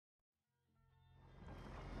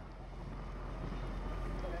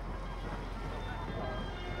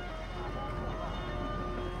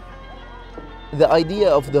The idea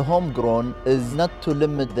of the homegrown is not to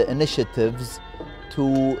limit the initiatives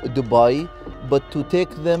to Dubai, but to take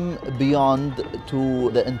them beyond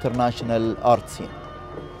to the international art scene.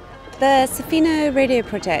 The Safina Radio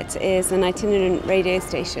Project is an itinerant radio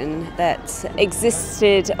station that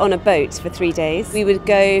existed on a boat for 3 days. We would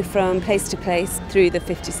go from place to place through the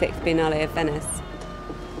 56th Biennale of Venice.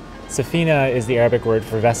 Safina is the Arabic word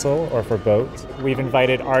for vessel or for boat. We've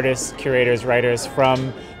invited artists, curators, writers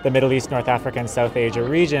from the Middle East, North Africa and South Asia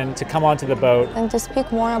region to come onto the boat and to speak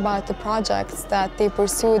more about the projects that they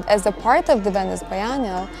pursued as a part of the Venice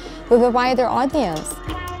Biennale with a wider audience.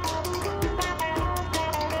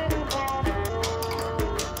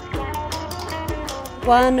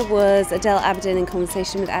 One was Alserkal Avenue in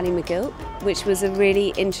conversation with Ali McGill, which was a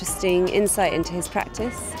really interesting insight into his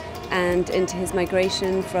practice and into his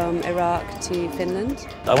migration from Iraq to Finland.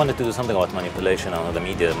 I wanted to do something about manipulation and how the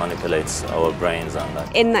media manipulates our brains and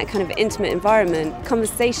that. In that kind of intimate environment,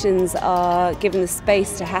 conversations are given the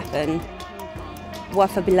space to happen.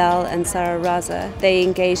 Wafa Bilal and Sarah Raza, they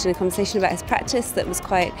engaged in a conversation about his practice that was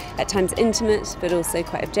quite, at times, intimate, but also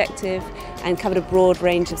quite objective, and covered a broad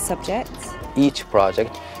range of subjects. Each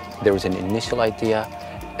project, there was an initial idea,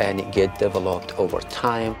 and it gets developed over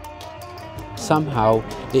time. Somehow,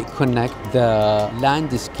 it connects the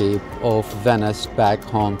landscape of Venice back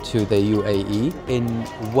home to the UAE in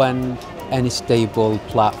when any stable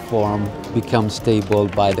platform becomes stable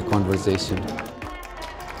by the conversation.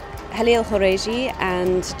 Halil Khoreji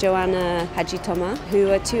and Joanna Hajitoma,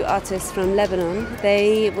 who are two artists from Lebanon,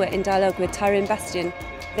 they were in dialogue with Tyron Bastian.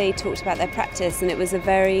 They talked about their practice, and it was a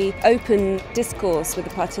very open discourse with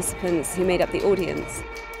the participants who made up the audience.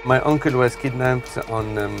 My uncle was kidnapped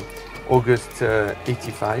on August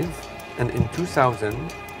 85, and in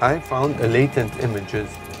 2000 I found a latent images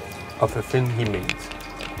of a film he made.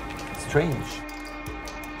 Strange.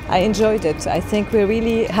 I enjoyed it. I think we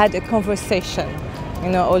really had a conversation,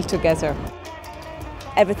 all together.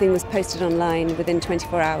 Everything was posted online within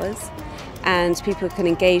 24 hours. And people can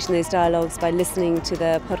engage in those dialogues by listening to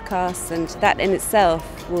the podcasts, and that in itself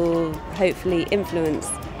will hopefully influence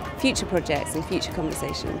future projects and future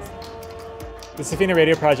conversations. The Safina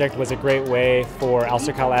Radio Project was a great way for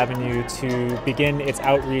Alserkal Avenue to begin its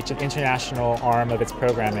outreach and international arm of its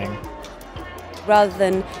programming. Rather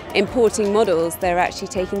than importing models, they're actually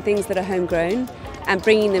taking things that are homegrown and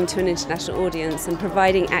bringing them to an international audience and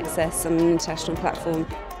providing access on an international platform.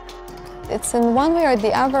 It's in one way or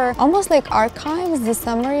the other, almost like archives the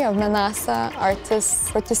summary of Manasa artists'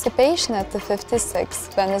 participation at the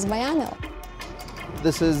 56th Venice Biennale.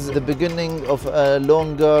 This is the beginning of a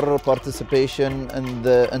longer participation in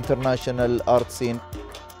the international art scene.